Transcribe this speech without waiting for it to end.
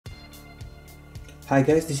Hi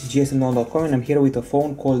guys, this is gsm.com and I'm here with a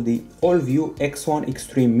phone called the Allview X1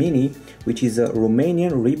 Xtreme Mini, which is a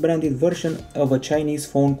Romanian rebranded version of a Chinese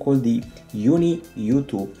phone called the IUNI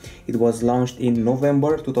U2. It was launched in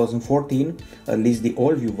November 2014, at least the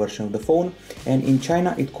Allview version of the phone, and in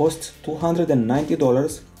China it costs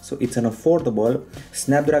 $290, so it's an affordable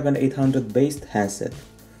Snapdragon 800 based handset.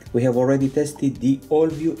 We have already tested the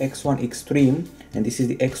Allview X1 Xtreme, and this is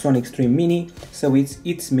the X1 Xtreme Mini, so it's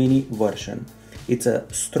its mini version. It's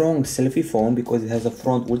a strong selfie phone because it has a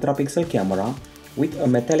front Ultrapixel camera with a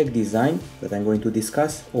metallic design that I'm going to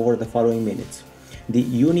discuss over the following minutes. The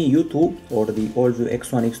IUNI U2, or the Allview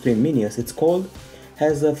X1 Xtreme Mini as it's called,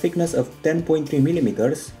 has a thickness of 10.3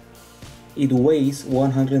 mm, it weighs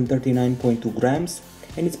 139.2 grams,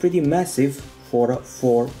 and it's pretty massive for a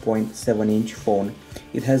 4.7-inch phone.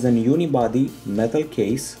 It has an unibody metal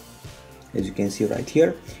case, as you can see right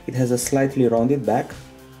here. It has a slightly rounded back,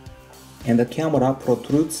 and the camera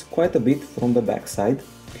protrudes quite a bit from the back side.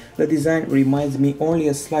 The design reminds me only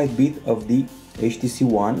a slight bit of the HTC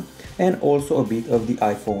One and also a bit of the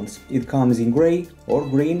iPhones. It comes in grey or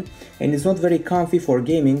green and is not very comfy for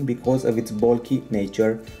gaming because of its bulky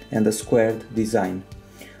nature and the squared design.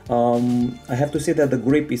 I have to say that the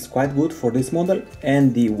grip is quite good for this model,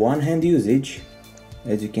 and the one-hand usage,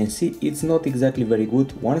 as you can see, it's not exactly very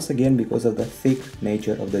good, once again because of the thick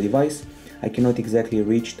nature of the device. I cannot exactly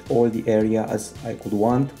reach all the area as I could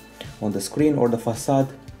want on the screen or the facade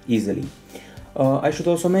easily. I should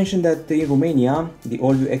also mention that in Romania, the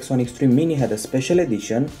Allview X1 Xtreme Mini had a special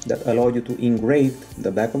edition that allowed you to engrave the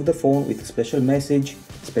back of the phone with a special message,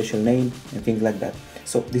 special name and things like that.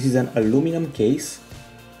 So this is an aluminum case.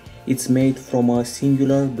 It's made from a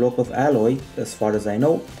singular block of alloy as far as I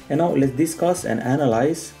know. And now let's discuss and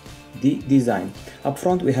analyze the design. Up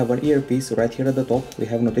front we have an earpiece right here at the top, we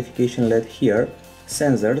have notification LED here,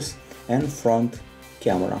 sensors and front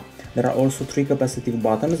camera. There are also three capacitive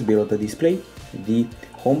buttons below the display, the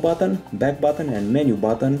home button, back button and menu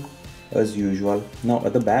button as usual. Now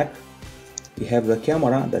at the back we have the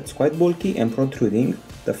camera that's quite bulky and protruding,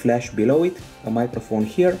 the flash below it, a microphone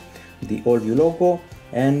here, the Allview logo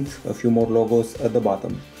and a few more logos at the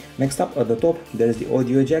bottom. Next up at the top there is the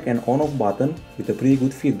audio jack and on-off button with a pretty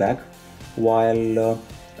good feedback, while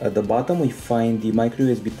at the bottom we find the micro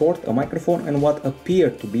USB port, a microphone and what appear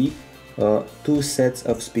to be two sets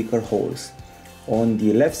of speaker holes. On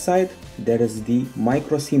the left side there is the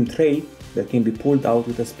micro SIM tray that can be pulled out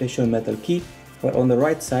with a special metal key, while on the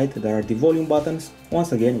right side there are the volume buttons,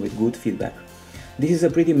 once again with good feedback. This is a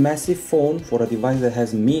pretty massive phone for a device that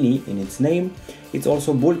has mini in its name. It's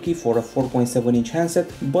also bulky for a 4.7-inch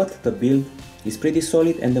handset, but the build is pretty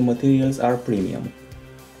solid and the materials are premium.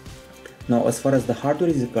 Now as far as the hardware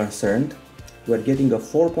is concerned, we're getting a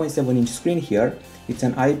 4.7-inch screen here. It's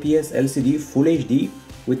an IPS LCD Full HD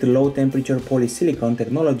with low temperature polysilicon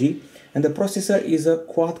technology, and the processor is a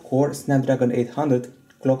quad-core Snapdragon 800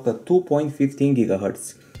 clocked at 2.15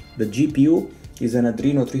 GHz. The GPU is an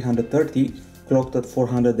Adreno 330 clocked at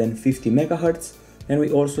 450 MHz, and we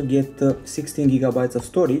also get 16 GB of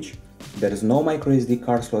storage. There is no micro SD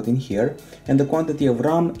card slot in here, and the quantity of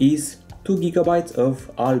RAM is 2 GB of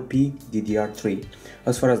Alpi DDR3.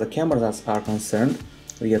 As far as the cameras are concerned,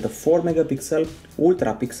 we get a 4 megapixel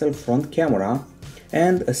Ultrapixel front camera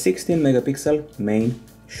and a 16 megapixel main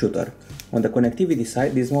shooter. On the connectivity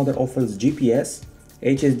side, this model offers GPS,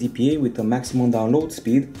 HSDPA with a maximum download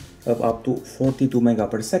speed of up to 42 MB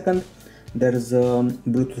per second. There's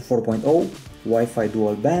Bluetooth 4.0, Wi-Fi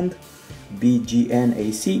dual band, BGN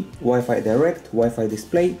AC, Wi-Fi direct, Wi-Fi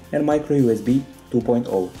display and micro USB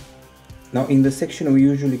 2.0. Now in the section we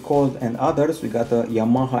usually call and others, we got a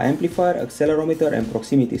Yamaha amplifier, accelerometer and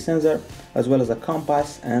proximity sensor, as well as a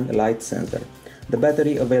compass and light sensor. The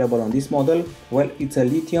battery available on this model, well, it's a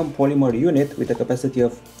lithium polymer unit with a capacity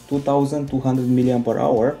of 2200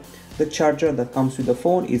 mAh. The charger that comes with the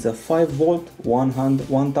phone is a 5V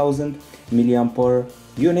 1000 mAh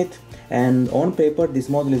unit, and on paper this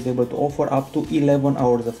model is able to offer up to 11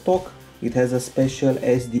 hours of talk. It has a special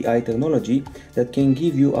SDI technology that can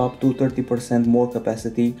give you up to 30% more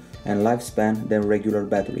capacity and lifespan than regular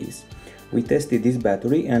batteries. We tested this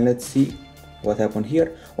battery and let's see what happened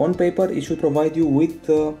here. On paper it should provide you with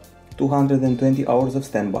 220 hours of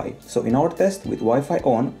standby. So in our test with Wi-Fi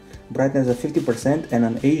on, brightness of 50% and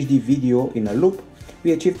an HD video in a loop,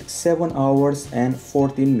 we achieved 7 hours and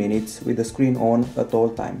 14 minutes with the screen on at all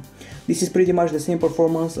time. This is pretty much the same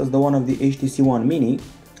performance as the one of the HTC One Mini.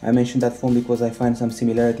 I mentioned that phone because I find some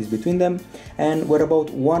similarities between them, and we're about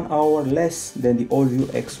 1 hour less than the Allview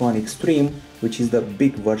X1 Xtreme, which is the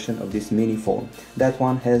big version of this mini phone. That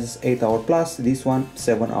one has 8 hours plus, this one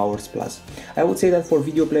 7 hours plus. I would say that for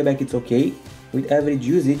video playback it's okay. With average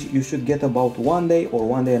usage you should get about 1 day or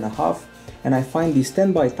 1 day and a half, and I find the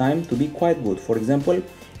standby time to be quite good. For example,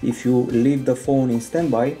 if you leave the phone in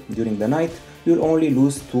standby during the night, you'll only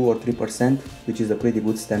lose 2 or 3%, which is a pretty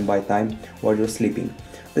good standby time while you're sleeping.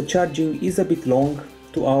 The charging is a bit long,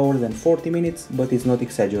 2 hours and 40 minutes, but it's not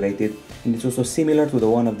exaggerated, and it's also similar to the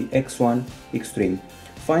one of the X1 Xtreme.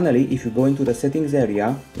 Finally, if you go into the settings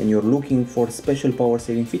area and you're looking for special power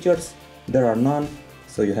saving features, there are none,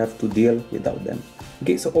 so you have to deal without them.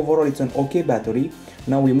 Okay, so overall it's an okay battery.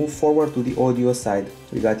 Now we move forward to the audio side.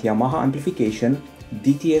 We got Yamaha amplification,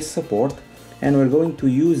 DTS support, and we're going to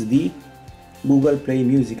use the Google Play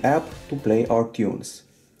Music app to play our tunes.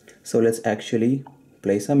 So let's actually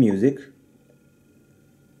play some music.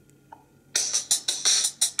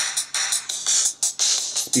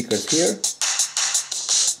 Speakers here.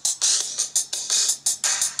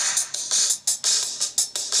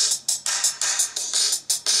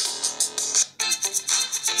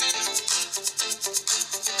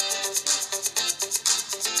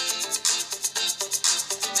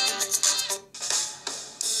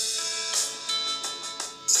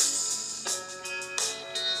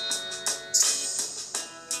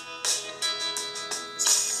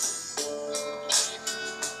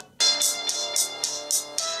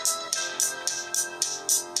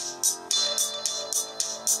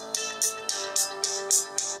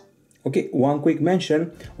 Okay, one quick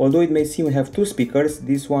mention, although it may seem we have two speakers,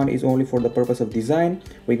 this one is only for the purpose of design.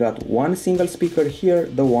 We got one single speaker here,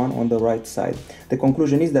 the one on the right side. The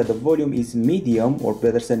conclusion is that the volume is medium, or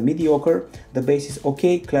better said mediocre, the bass is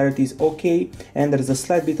okay, clarity is okay, and there's a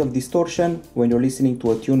slight bit of distortion when you're listening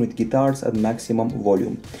to a tune with guitars at maximum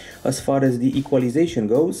volume. As far as the equalization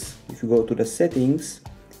goes, if you go to the settings,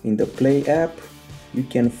 in the Play app, you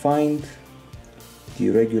can find the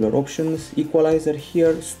regular options, equalizer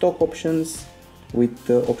here, stock options with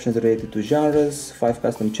options related to genres, 5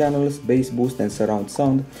 custom channels, bass boost and surround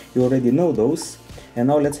sound. You already know those. And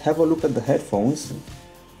now let's have a look at the headphones.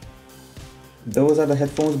 Those are the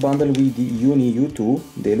headphones bundled with the IUNI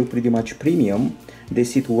U2. They look pretty much premium. They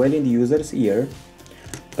sit well in the user's ear.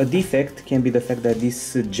 A defect can be the fact that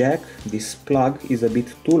this jack, this plug, is a bit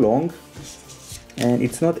too long and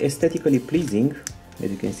it's not aesthetically pleasing, as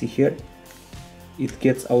you can see here. It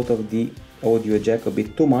gets out of the audio jack a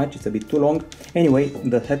bit too much, it's a bit too long. Anyway,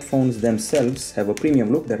 the headphones themselves have a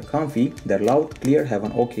premium look, they're comfy, they're loud, clear, have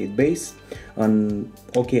an okay bass, an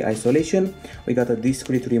okay isolation. We got a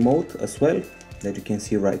discrete remote as well, that you can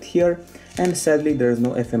see right here. And sadly, there is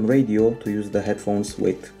no FM radio to use the headphones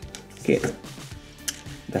with. Okay,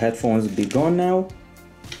 the headphones be gone now.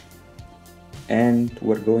 And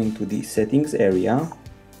we're going to the settings area,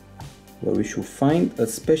 where we should find a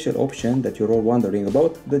special option that you're all wondering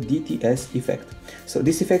about, the DTS effect. So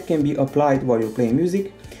this effect can be applied while you're playing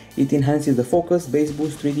music. It enhances the focus, bass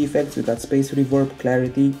boost, 3D effects, we got space reverb,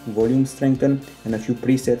 clarity, volume strengthen, and a few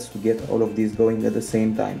presets to get all of these going at the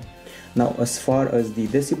same time. Now, as far as the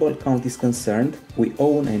decibel count is concerned, we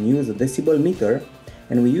own and use a decibel meter,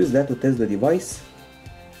 and we use that to test the device.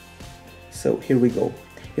 So here we go.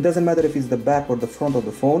 It doesn't matter if it's the back or the front of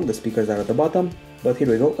the phone, the speakers are at the bottom, but here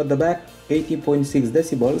we go. At the back, 80.6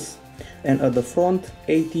 decibels, and at the front,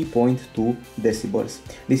 80.2 decibels.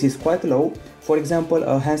 This is quite low. For example,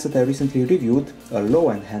 a handset I recently reviewed, a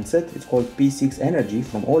low-end handset, it's called P6 Energy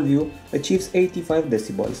from Allview, achieves 85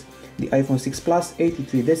 decibels. The iPhone 6 Plus,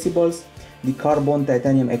 83 decibels. The Carbon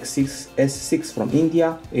Titanium X6 S6 from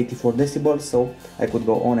India, 84 decibels, so I could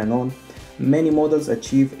go on and on. Many models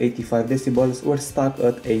achieve 85 decibels, we're stuck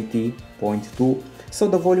at 80.2, so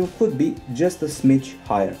the volume could be just a smidge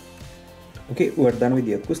higher. Okay, we're done with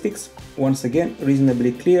the acoustics. Once again,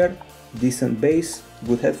 reasonably clear, decent bass,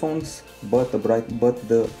 good headphones, but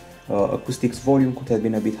the acoustics volume could have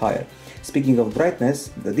been a bit higher. Speaking of brightness,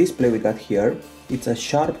 the display we got here, it's a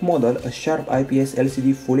Sharp model, a Sharp IPS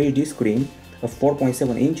LCD Full HD screen, a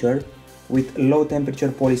 4.7 incher with low temperature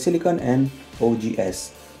polysilicon and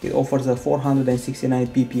OGS. It offers a 469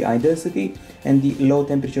 ppi density, and the low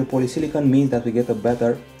temperature polysilicon means that we get a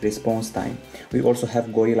better response time. We also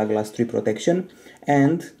have Gorilla Glass 3 protection,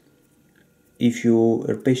 and if you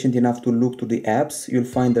are patient enough to look to the apps, you'll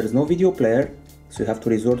find there's no video player, so you have to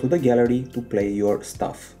resort to the gallery to play your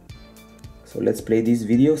stuff. So let's play this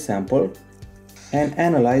video sample and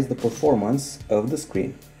analyze the performance of the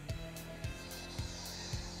screen.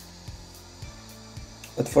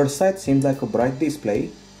 At first sight, seems like a bright display,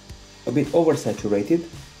 a bit oversaturated,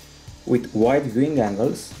 with wide viewing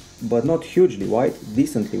angles, but not hugely wide,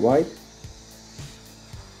 decently wide.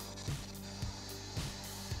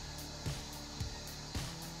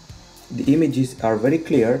 The images are very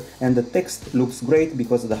clear and the text looks great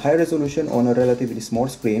because of the high resolution on a relatively small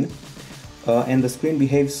screen. And the screen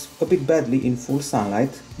behaves a bit badly in full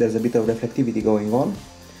sunlight. There's a bit of reflectivity going on.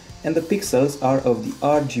 And the pixels are of the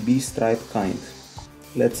RGB stripe kind.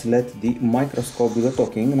 Let's let the microscope do the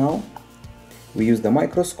talking now. We use the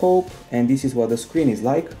microscope and this is what the screen is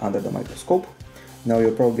like under the microscope. Now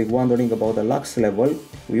you're probably wondering about the lux level.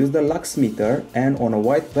 We use the lux meter and on a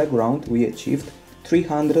white background we achieved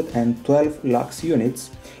 312 lux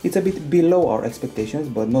units. It's a bit below our expectations,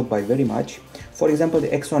 but not by very much. For example, the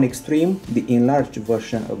X1 Xtreme, the enlarged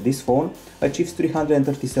version of this phone, achieves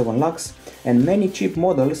 337 lux, and many cheap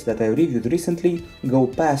models that I reviewed recently go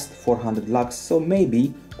past 400 lux, so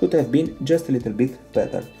maybe could have been just a little bit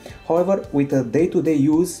better. However, with a day-to-day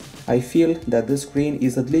use, I feel that the screen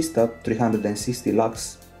is at least a 360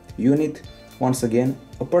 lux unit. Once again,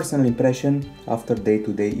 a personal impression after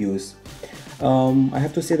day-to-day use. I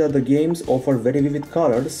have to say that the games offer very vivid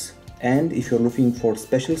colors, and if you're looking for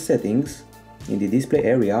special settings in the display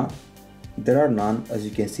area, there are none, as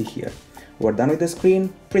you can see here. We're done with the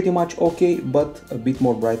screen, pretty much okay, but a bit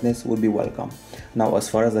more brightness would be welcome. Now, as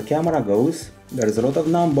far as the camera goes, there's a lot of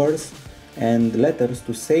numbers and letters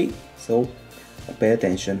to say, so pay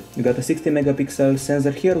attention. You got a 60 megapixel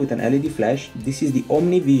sensor here with an LED flash. This is the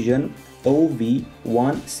OmniVision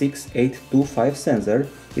OV16825 sensor.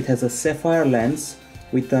 It has a sapphire lens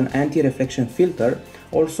with an anti-reflection filter,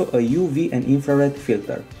 also a UV and infrared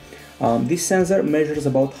filter. This sensor measures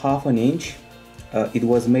about half an inch. It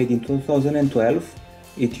was made in 2012.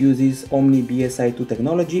 It uses Omni BSI2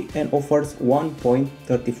 technology and offers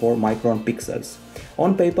 1.34 micron pixels.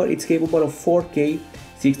 On paper, it's capable of 4K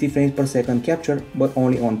 60 frames per second capture, but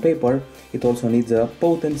only on paper. It also needs a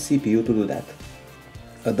potent CPU to do that.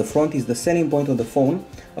 At the front is the selling point of the phone,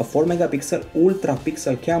 a 4 megapixel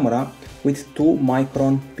Ultrapixel camera with 2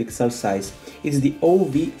 micron pixel size. It's the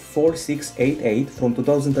OV4688 from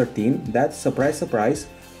 2013. That's surprise, surprise.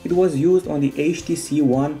 It was used on the HTC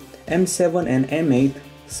One, M7 and M8,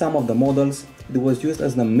 some of the models. It was used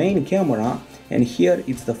as the main camera, and here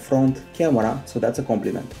it's the front camera, so that's a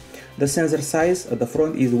compliment. The sensor size at the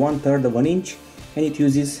front is 1/3 of an inch, and it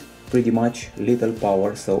uses pretty much little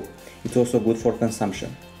power, so it's also good for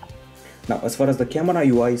consumption. Now, as far as the camera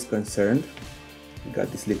UI is concerned, we got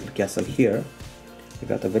this little castle here. We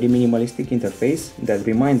got a very minimalistic interface that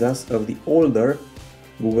reminds us of the older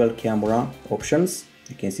Google camera options.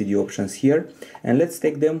 You can see the options here, and let's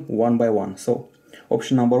take them one by one. So,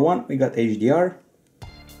 option number one, we got HDR,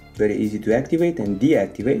 very easy to activate and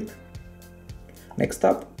deactivate. Next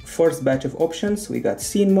up, first batch of options, we got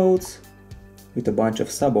scene modes with a bunch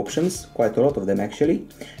of sub options, quite a lot of them actually.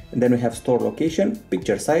 And then we have store location,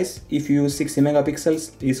 picture size. If you use 60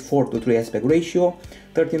 megapixels, is 4:3 aspect ratio,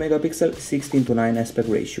 30 megapixel, 16:9 aspect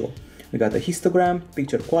ratio. We got a histogram,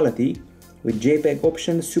 picture quality with JPEG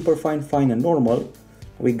option, super fine, fine and normal.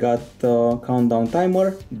 We got countdown timer,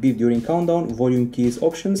 beep during countdown, volume keys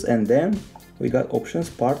options, and then we got options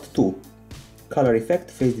part 2. Color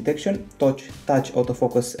effect, face detection, touch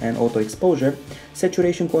autofocus and auto exposure,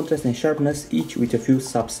 saturation, contrast and sharpness, each with a few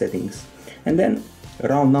sub settings. And then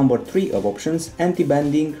round number 3 of options,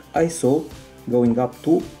 anti-banding, ISO going up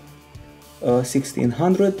to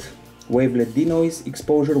 1600, wavelet denoise,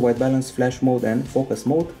 exposure, white balance, flash mode and focus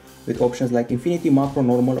mode with options like infinity, macro,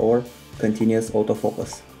 normal or continuous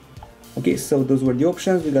autofocus. Okay, so those were the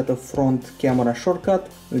options. We got a front camera shortcut,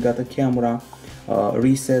 we got a camera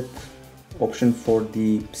reset option for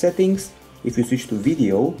the settings. If you switch to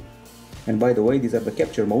video, and by the way, these are the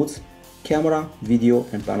capture modes, camera, video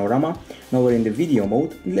and panorama. Now we're in the video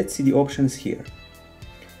mode. Let's see the options here.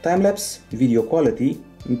 Time-lapse video quality,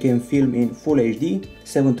 you can film in Full HD,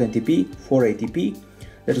 720p, 480p.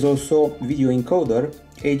 There's also video encoder,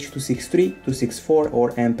 H.263, 264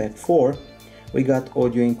 or MPEG-4. We got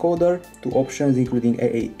audio encoder, 2 options including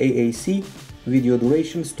AAC, video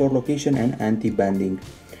duration, store location and anti-banding.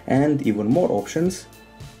 And even more options,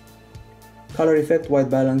 color effect, white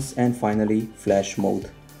balance and finally flash mode.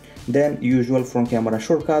 Then usual front camera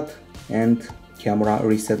shortcut and camera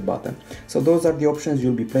reset button. So those are the options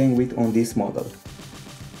you'll be playing with on this model.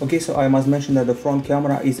 Okay, so I must mention that the front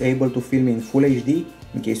camera is able to film in Full HD.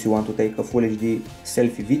 In case you want to take a Full HD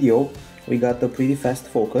selfie video, we got a pretty fast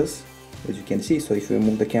focus, as you can see. So if you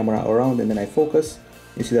move the camera around and then I focus,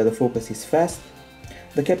 you see that the focus is fast.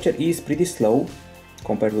 The capture is pretty slow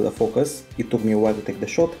compared to the focus. It took me a while to take the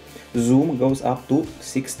shot. Zoom goes up to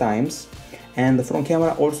 6 times, And the front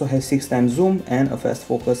camera also has 6 times zoom and a fast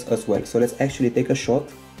focus as well. So let's actually take a shot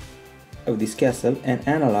of this castle and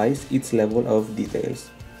analyze its level of details.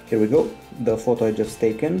 Here we go, the photo I just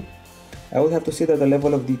taken. I would have to say that the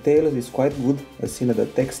level of details is quite good, as seen at the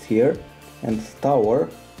text here and the tower.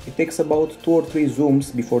 It takes about 2 or 3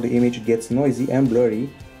 zooms before the image gets noisy and blurry,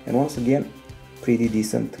 and once again, pretty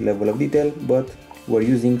decent level of detail, but we're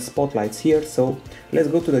using spotlights here, so let's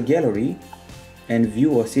go to the gallery and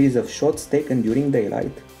view a series of shots taken during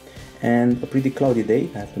daylight and a pretty cloudy day,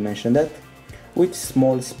 I have to mention that, with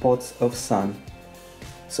small spots of sun.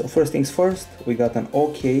 So first things first, we got an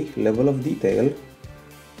okay level of detail.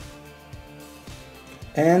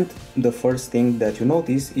 And the first thing that you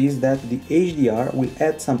notice is that the HDR will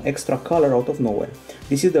add some extra color out of nowhere.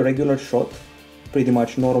 This is the regular shot, pretty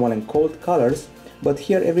much normal and cold colors, but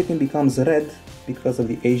here everything becomes red because of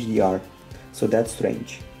the HDR, so that's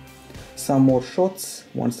strange. Some more shots,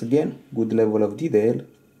 once again, good level of detail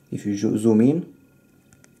if you zoom in.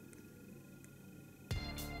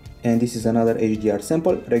 And this is another HDR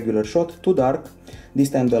sample, regular shot, too dark.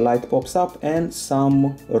 This time the light pops up and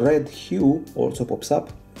some red hue also pops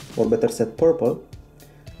up, or better said purple.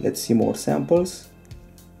 Let's see more samples.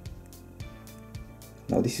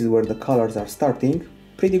 Now this is where the colors are starting.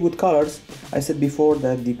 Pretty good colors. I said before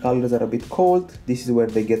that the colors are a bit cold. This is where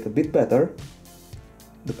they get a bit better.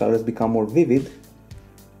 The colors become more vivid.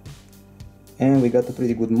 And we got a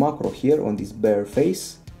pretty good macro here on this bare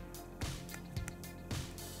face.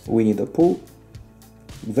 Winnie the Pooh.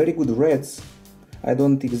 Very good reds. I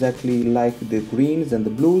don't exactly like the greens and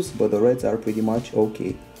the blues, but the reds are pretty much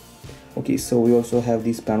okay. Okay, so we also have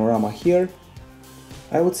this panorama here.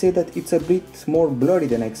 I would say that it's a bit more blurry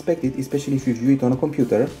than I expected, especially if you view it on a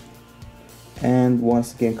computer. And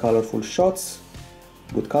once again, colorful shots,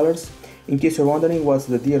 good colors. In case you're wondering what's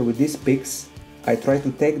the deal with these pics, I tried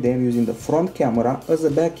to take them using the front camera as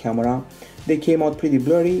a back camera. They came out pretty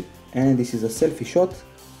blurry, and this is a selfie shot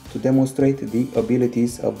to demonstrate the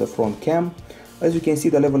abilities of the front cam. As you can see,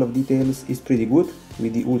 the level of details is pretty good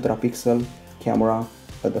with the Ultrapixel camera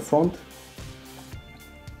at the front.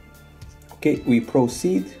 Okay, we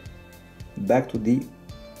proceed back to the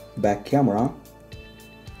back camera.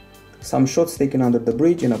 Some shots taken under the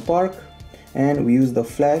bridge in a park, and we used the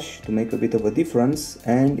flash to make a bit of a difference,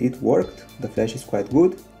 and it worked. The flash is quite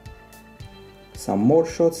good. Some more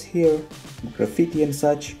shots here, graffiti and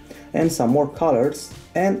such, and some more colors,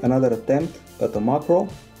 and another attempt at a macro.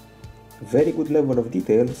 Very good level of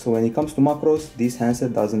detail, so when it comes to macros, this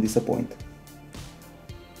handset doesn't disappoint.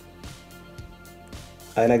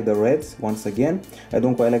 I like the reds once again. I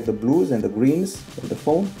don't quite like the blues and the greens of the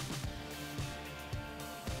phone.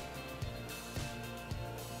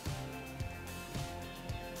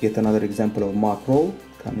 Yet another example of macro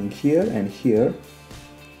coming here and here.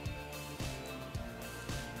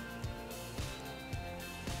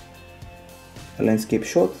 A landscape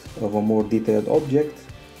shot of a more detailed object.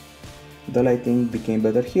 The lighting became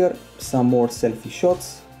better here. Some more selfie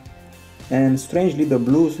shots. And strangely, the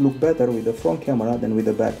blues look better with the front camera than with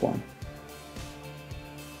the back one.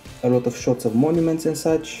 A lot of shots of monuments and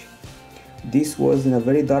such. This was in a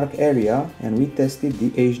very dark area, and we tested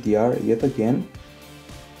the HDR yet again.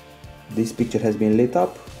 This picture has been lit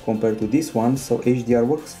up compared to this one, so HDR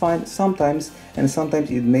works fine sometimes, and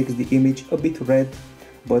sometimes it makes the image a bit red,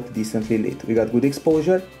 but decently lit. We got good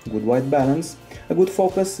exposure, good white balance, a good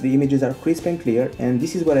focus, the images are crisp and clear, and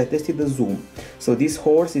this is where I tested the zoom. So this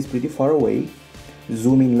horse is pretty far away,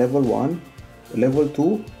 zoom in level 1, level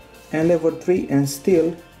 2 and level 3, and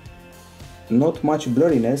still not much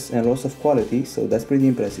blurriness and loss of quality, so that's pretty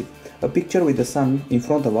impressive. A picture with the sun in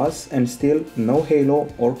front of us and still no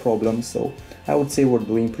halo or problems, so I would say we're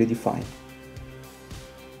doing pretty fine.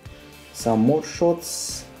 Some more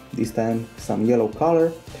shots, this time some yellow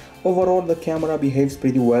color. Overall, the camera behaves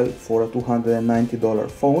pretty well for a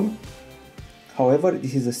 $290 phone. However,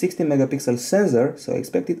 this is a 16 megapixel sensor, so I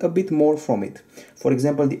expected a bit more from it. For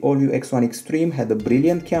example, the Allview X1 Xtreme had a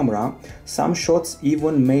brilliant camera. Some shots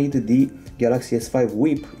even made the Galaxy S5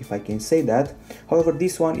 whip, if I can say that. However,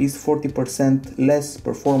 this one is 40% less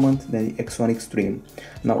performant than the X1 Xtreme.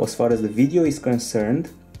 Now, as far as the video is concerned,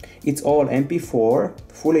 it's all MP4,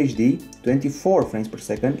 Full HD, 24 frames per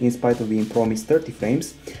second in spite of being promised 30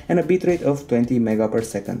 frames, and a bitrate of 20 mega per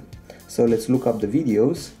second. So let's look up the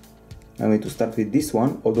videos. I'm going to start with this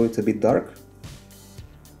one, although it's a bit dark.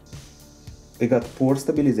 We got poor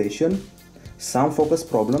stabilization, some focus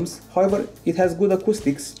problems. However, it has good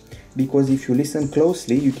acoustics, because if you listen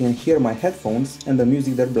closely, you can hear my headphones and the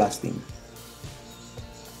music they're blasting.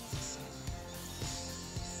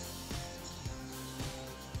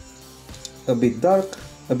 A bit dark,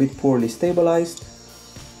 a bit poorly stabilized,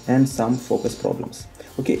 and some focus problems.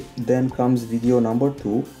 Okay, then comes video number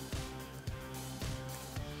 2.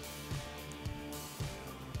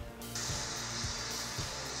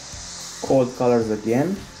 Cold colors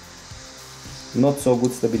again, not so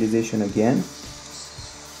good stabilization again,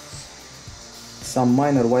 some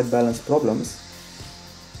minor white balance problems,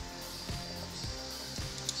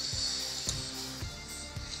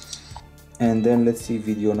 and then let's see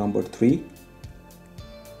video number 3.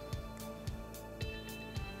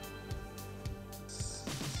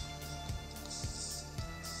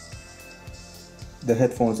 The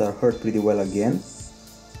headphones are heard pretty well again.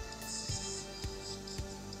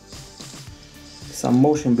 Some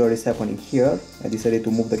motion blur is happening here. I decided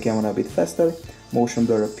to move the camera a bit faster. Motion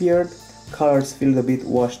blur appeared, colors feel a bit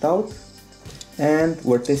washed out, and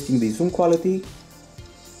we're testing the zoom quality,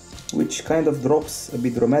 which kind of drops a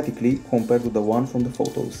bit dramatically compared to the one from the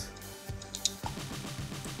photos.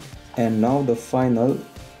 And now the final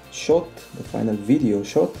shot, the final video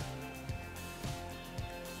shot.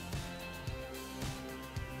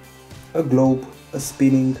 A globe, a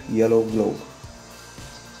spinning yellow globe.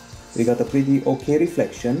 We got a pretty okay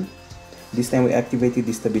reflection. This time we activated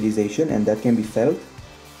the stabilization and that can be felt.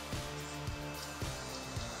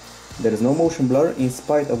 There is no motion blur in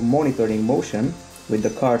spite of monitoring motion with the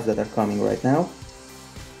cards that are coming right now.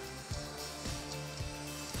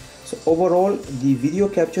 So overall the video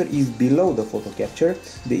capture is below the photo capture.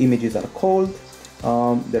 The images are cold,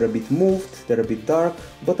 they're a bit moved, they're a bit dark,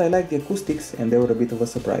 but I like the acoustics and they were a bit of a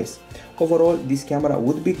surprise. Overall, this camera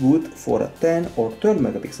would be good for a 10 or 12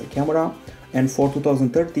 megapixel camera and for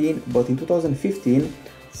 2013, but in 2015,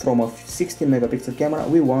 from a 16 megapixel camera,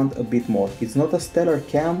 we want a bit more. It's not a stellar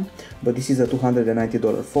cam, but this is a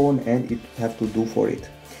 $290 phone and it have to do for it.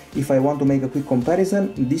 If I want to make a quick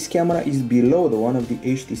comparison, this camera is below the one of the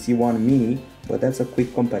HTC One Mini, but that's a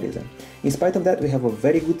quick comparison. In spite of that, we have a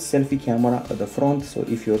very good selfie camera at the front, so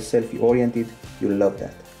if you're selfie oriented, you'll love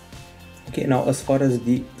that. Okay, now as far as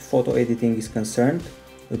the photo editing is concerned,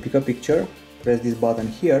 we pick a picture, press this button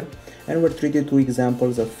here, and we're treated to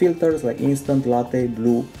examples of filters like instant, latte,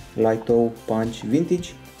 blue, litho, punch,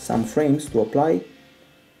 vintage, some frames to apply,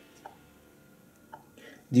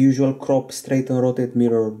 the usual crop, straighten, rotate,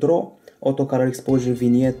 mirror, draw, auto color exposure,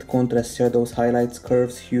 vignette, contrast, shadows, highlights,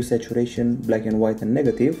 curves, hue, saturation, black and white and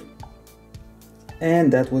negative.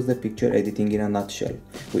 And that was the picture editing in a nutshell.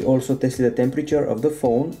 We also tested the temperature of the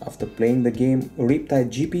phone after playing the game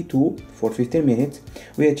Riptide GP2 for 15 minutes.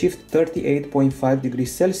 We achieved 38.5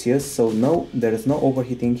 degrees Celsius, so no, there is no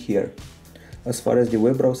overheating here. As far as the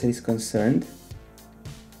web browser is concerned,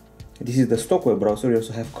 this is the stock web browser. We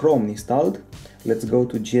also have Chrome installed. Let's go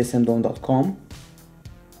to gsmdome.com.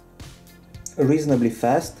 Reasonably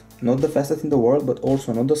fast, not the fastest in the world, but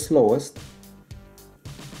also not the slowest.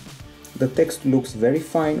 The text looks very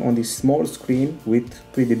fine on this small screen with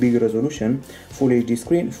pretty big resolution. Full HD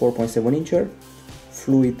screen, 4.7 incher,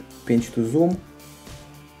 fluid pinch to zoom.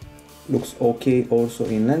 Looks okay also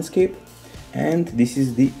in landscape. And this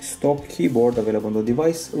is the stock keyboard available on the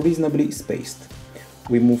device, reasonably spaced.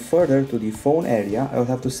 We move further to the phone area. I would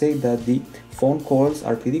have to say that the phone calls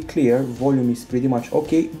are pretty clear, volume is pretty much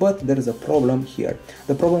okay, but there is a problem here.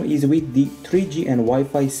 The problem is with the 3G and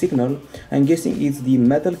Wi-Fi signal. I'm guessing it's the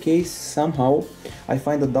metal case somehow. I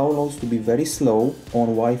find the downloads to be very slow on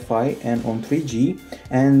Wi-Fi and on 3G,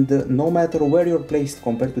 and no matter where you're placed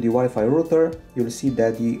compared to the Wi-Fi router, you'll see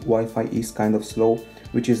that the Wi-Fi is kind of slow,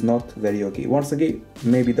 which is not very okay. Once again,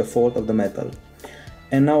 maybe the fault of the metal.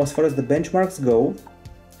 And now as far as the benchmarks go,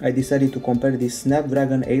 I decided to compare the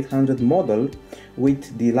Snapdragon 800 model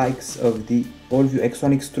with the likes of the Allview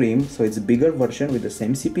X1 Xtreme, so it's a bigger version with the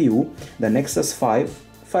same CPU, the Nexus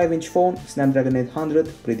 5-inch phone, Snapdragon 800,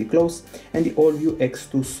 pretty close, and the Allview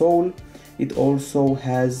X2 Soul. It also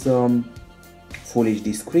has Full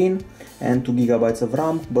HD screen and 2 GB of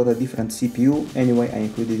RAM, but a different CPU. Anyway, I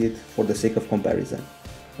included it for the sake of comparison.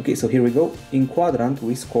 Okay, so here we go. In quadrant,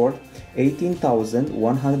 we scored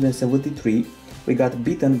 18,173. We got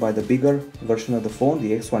beaten by the bigger version of the phone,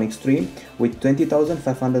 the X1 Xtreme, with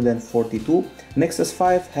 20,542. Nexus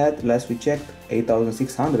 5 had, last we checked,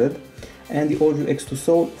 8,600, and the Allview X2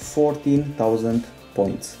 Soul 14,000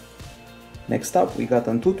 points. Next up, we got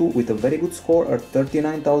Antutu with a very good score at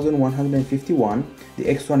 39,151. The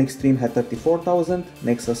X1 Xtreme had 34,000,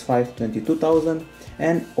 Nexus 5 22,000,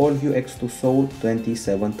 and Allview X2 Soul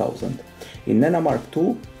 27,000. In Nena Mark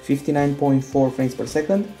II, 59.4 frames per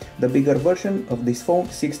second, the bigger version of this phone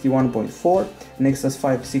 61.4, Nexus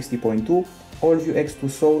 5 60.2, Allview X2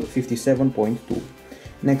 Soul 57.2.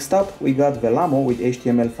 Next up, we got Velamo with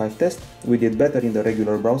HTML5 test. We did better in the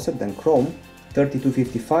regular browser than Chrome.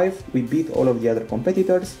 3255. We beat all of the other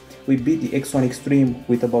competitors. We beat the X1 Xtreme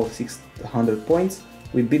with about 600 points.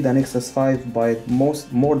 We beat the Nexus 5 by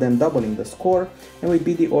more than doubling the score, and we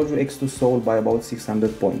beat the Allview X2 Soul by about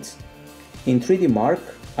 600 points. In 3D Mark,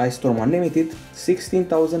 iStorm Unlimited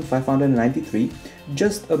 16,593,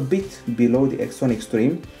 just a bit below the X1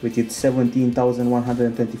 Xtreme, which is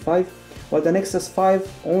 17,125, while the Nexus 5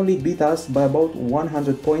 only beat us by about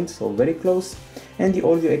 100 points, so very close, and the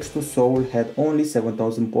Allview X2 Soul had only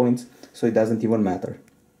 7,000 points, so it doesn't even matter.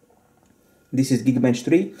 This is Geekbench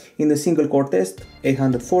 3 in the single core test,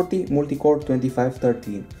 840, multi-core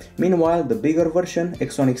 2513. Meanwhile, the bigger version,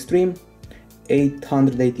 X1 Xtreme,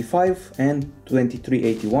 885 and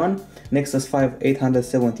 2381, Nexus 5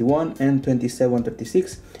 871 and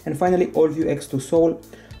 2736, and finally Allview X2 Soul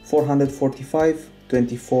 445,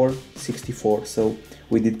 2464. So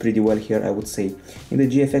we did pretty well here, I would say. In the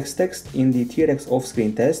GFX text, in the TRX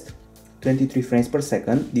off-screen test, 23 frames per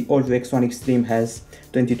second, the Allview X1 Xtreme has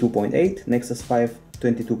 22.8, Nexus 5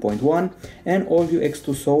 22.1, and Allview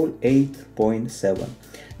X2 Soul 8.7.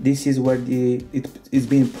 This is where it is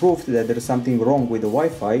being proved that there is something wrong with the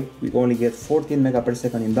Wi-Fi. We only get 14 MB/s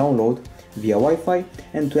in download via Wi-Fi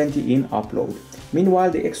and 20 in upload. Meanwhile,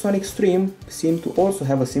 the X1 Xtreme seemed to also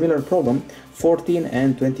have a similar problem, 14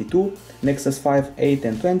 and 22, Nexus 5 8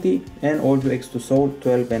 and 20, and Allview X2 Soul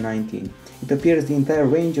 12 and 19. It appears the entire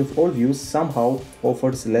range of Allviews somehow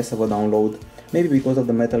offers less of a download, maybe because of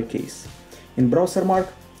the metal case. In browser mark,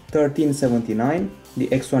 1379, the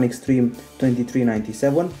X1 Xtreme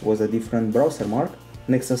 2397 was a different browser mark,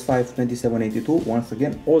 Nexus 5 2782, once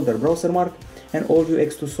again older browser mark, and Allview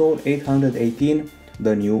X2 Soul 818,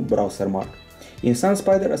 the new browser mark. In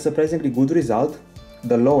SunSpider, a surprisingly good result,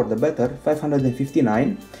 the lower the better,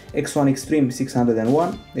 559, X1 Xtreme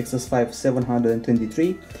 601, Nexus 5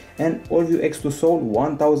 723, and Allview X2 Soul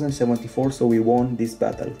 1074, so we won this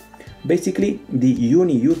battle. Basically, the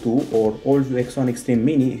IUNI U2 or Allview X1 Xtreme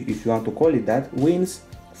Mini, if you want to call it that, wins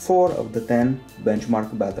 4 of the 10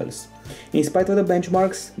 benchmark battles. In spite of the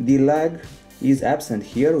benchmarks, the lag is absent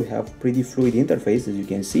here. We have pretty fluid interface, as you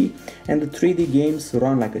can see, and the 3D games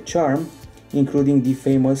run like a charm, including the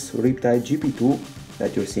famous Riptide GP2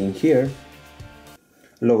 that you're seeing here.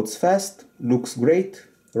 Loads fast, looks great,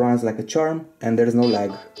 runs like a charm, and there's no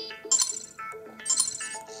lag.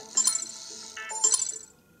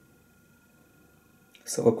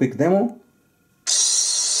 So a quick demo.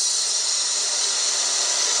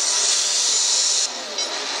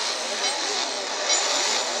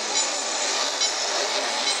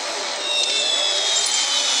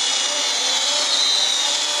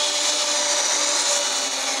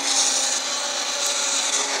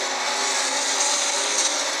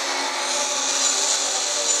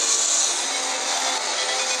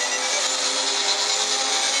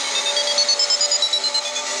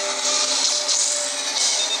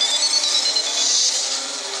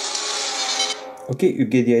 Okay, you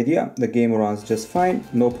get the idea. The game runs just fine,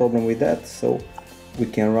 no problem with that, so we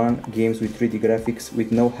can run games with 3D graphics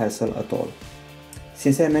with no hassle at all.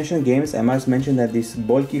 Since I mentioned games, I must mention that this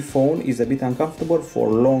bulky phone is a bit uncomfortable for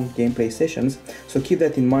long gameplay sessions, so keep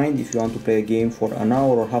that in mind if you want to play a game for an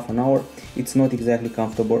hour or half an hour. It's not exactly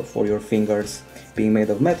comfortable for your fingers, being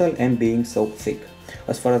made of metal and being so thick.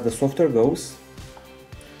 As far as the software goes,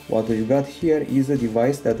 what we've got here is a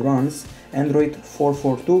device that runs Android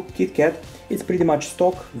 442 KitKat. It's pretty much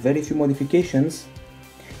stock, very few modifications.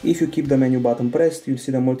 If you keep the menu button pressed, you'll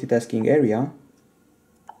see the multitasking area,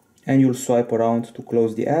 and you'll swipe around to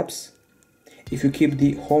close the apps. If you keep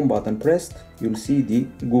the home button pressed, you'll see the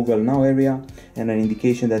Google Now area and an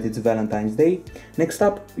indication that it's Valentine's Day. Next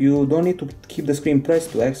up, you don't need to keep the screen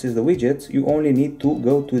pressed to access the widgets, you only need to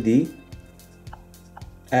go to the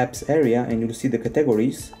apps area and you'll see the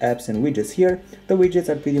categories, apps and widgets here. The widgets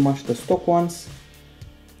are pretty much the stock ones.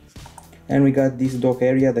 And we got this dock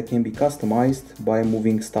area that can be customized by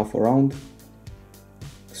moving stuff around,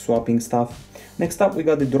 swapping stuff. Next up, we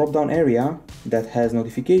got the drop down area that has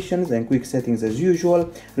notifications and quick settings as usual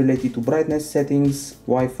related to brightness settings,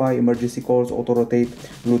 Wi-Fi, emergency calls, auto rotate,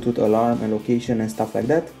 Bluetooth alarm and location and stuff like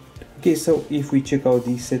that. Okay, so if we check out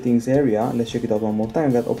the settings area, let's check it out one more time.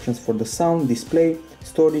 We got options for the sound, display,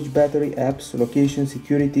 storage, battery, apps, location,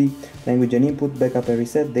 security, language and input, backup and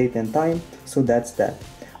reset, date and time. So that's that.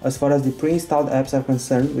 As far as the pre-installed apps are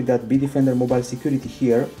concerned, we got Bitdefender Mobile Security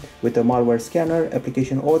here with a malware scanner,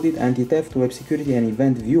 application audit, anti-theft, web security and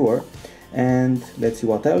event viewer. And let's see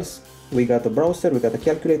what else. We got a browser, we got a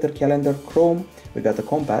calculator, calendar, Chrome, we got a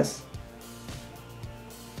compass.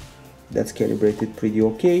 That's calibrated pretty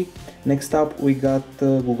okay. Next up we got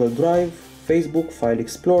Google Drive, Facebook, File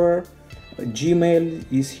Explorer, Gmail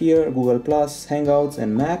is here, Google Plus, Hangouts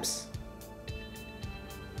and Maps.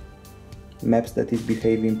 Maps that is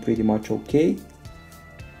behaving pretty much okay.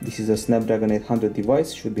 This is a Snapdragon 800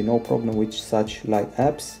 device, should be no problem with such light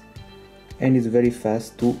apps, and it's very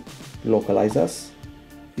fast to localize us,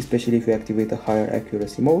 especially if you activate a higher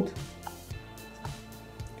accuracy mode.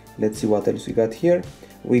 Let's see what else we got here.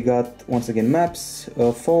 We got once again maps,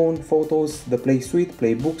 phone, photos, the Play Suite,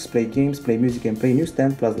 Play Books, Play Games, Play Music and Play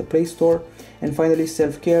Newsstand, plus the Play Store, and finally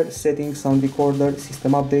self-care, settings, sound recorder,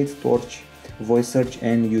 system updates, torch, voice search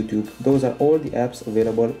and YouTube. Those are all the apps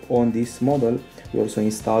available on this model. We also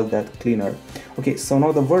installed that cleaner. Okay, so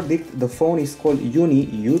now the verdict: the phone is called IUNI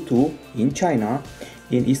U2 in China.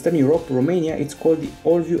 In Eastern Europe, Romania, it's called the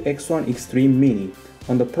Allview X1 Xtreme Mini.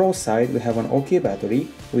 On the Pro side, we have an OK battery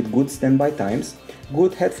with good standby times,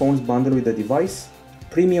 good headphones bundled with the device,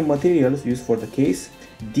 premium materials used for the case,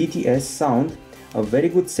 DTS sound, a very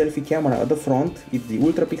good selfie camera at the front. It's the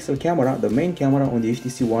Ultrapixel camera, the main camera on the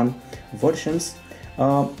HTC One versions.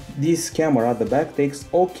 This camera at the back takes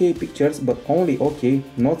okay pictures, but only okay,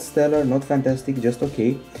 not stellar, not fantastic, just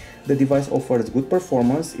okay. The device offers good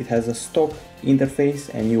performance, it has a stock interface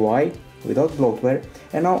and UI without bloatware.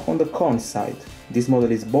 And now on the con side, this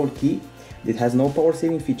model is bulky, it has no power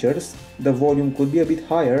saving features, the volume could be a bit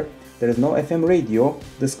higher, there is no FM radio,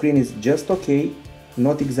 the screen is just okay,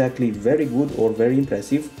 not exactly very good or very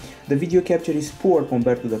impressive, the video capture is poor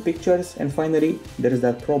compared to the pictures, and finally there is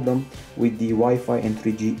that problem with the Wi-Fi and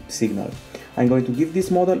 3G signal. I'm going to give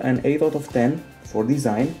this model an 8 out of 10 for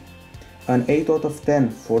design, an 8 out of 10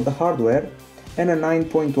 for the hardware, and a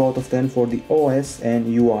 9.2 out of 10 for the OS and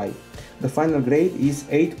UI. The final grade is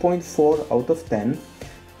 8.4 out of 10.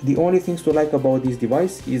 The only things to like about this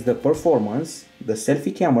device is the performance, the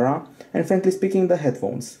selfie camera, and frankly speaking, the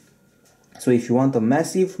headphones. So if you want a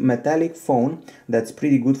massive metallic phone that's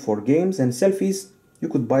pretty good for games and selfies, you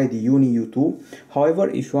could buy the IUNI U2. However,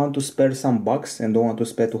 if you want to spare some bucks and don't want to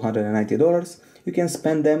spend $290, you can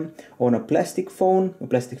spend them on a plastic phone, a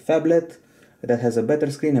plastic phablet that has a better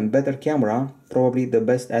screen and better camera, probably the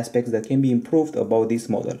best aspects that can be improved about this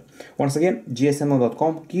model. Once again,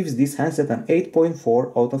 gsmo.com gives this handset an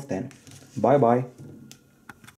 8.4 out of 10. Bye bye.